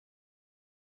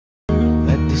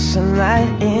sunlight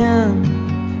in.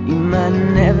 You might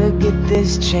never get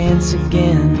this chance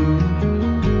again.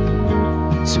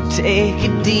 So take a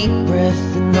deep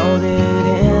breath and hold it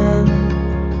in.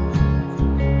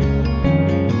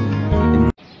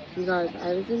 You guys,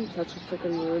 I was in such a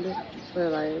freaking mood for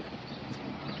like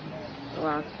the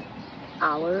last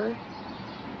hour.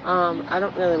 I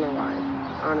don't really know why,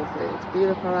 honestly. It's a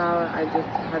beautiful out. I just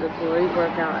had a great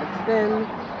workout at Spin.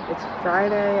 It's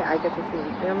Friday. I get to see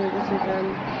my family this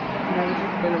weekend. And I was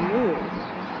just in a mood.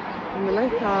 And then I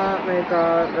saw my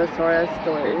girl Rosaura's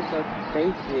story, so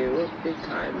thank you, big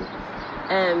time.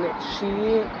 And she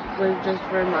was just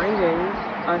reminding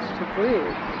us to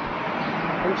breathe.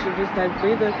 And she just said,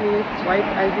 breathe with me, swipe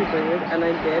as you breathe, and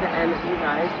I did, and you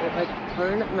guys, it like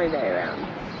turned my day around.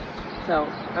 So,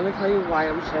 I'm going to tell you why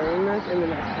I'm sharing this in the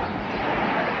next class.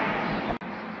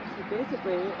 So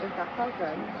basically, if that felt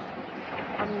good,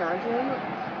 imagine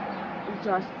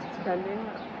just spending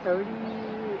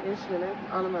 30-ish minutes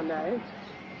on a Monday,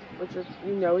 which is,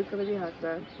 you know it's going to be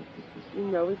hectic, you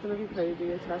know it's going to be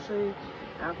crazy, especially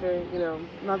after, you know,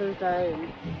 Mother's Day and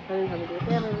spending time with your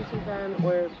family this weekend,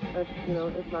 or if, you know,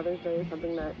 if Mother's Day is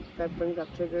something that brings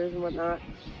up triggers and whatnot,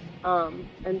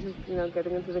 and just, you know,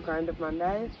 getting into the grind of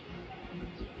Monday.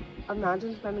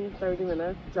 Imagine spending 30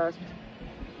 minutes just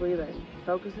breathing,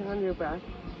 focusing on your breath,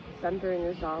 centering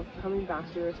yourself, coming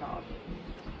back to yourself.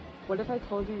 What if I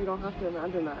told you you don't have to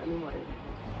imagine that anymore?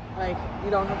 Like, you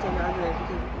don't have to imagine it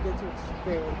because you get to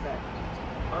experience it.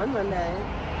 On Monday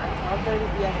at 12:30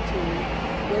 EST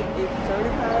with a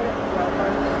certified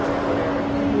breathwork practitioner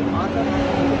who also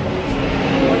has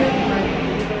one of my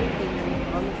favorite humans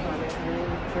on the planet. Her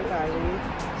name is Britt Riley.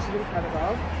 She's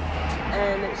incredible.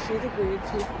 And she's agreed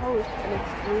to host an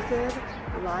exclusive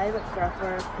live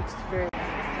breathwork experience.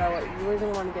 So you really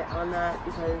want to get on that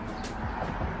because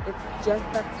it's just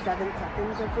that 7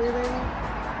 seconds of breathing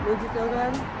made you feel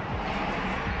good.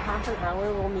 Half an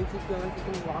hour will make you feel like you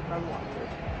can walk on water.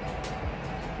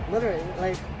 Literally,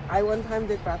 like, I one time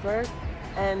did breathwork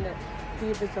and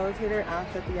the facilitator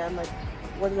asked at the end, like,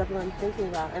 what is everyone thinking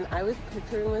about? And I was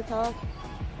picturing myself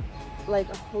like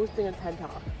hosting a TED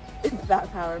Talk. It's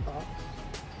that powerful.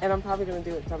 And I'm probably going to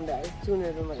do it someday,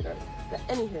 sooner than later. But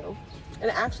anywho,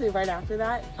 and actually right after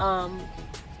that, I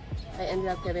ended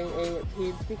up getting a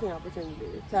paid speaking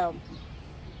opportunity. So,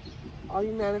 all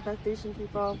you manifestation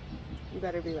people, you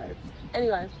better be ready.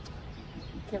 Anyway,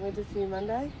 can't wait to see you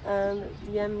Monday.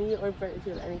 DM me or Britt if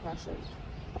you have any questions.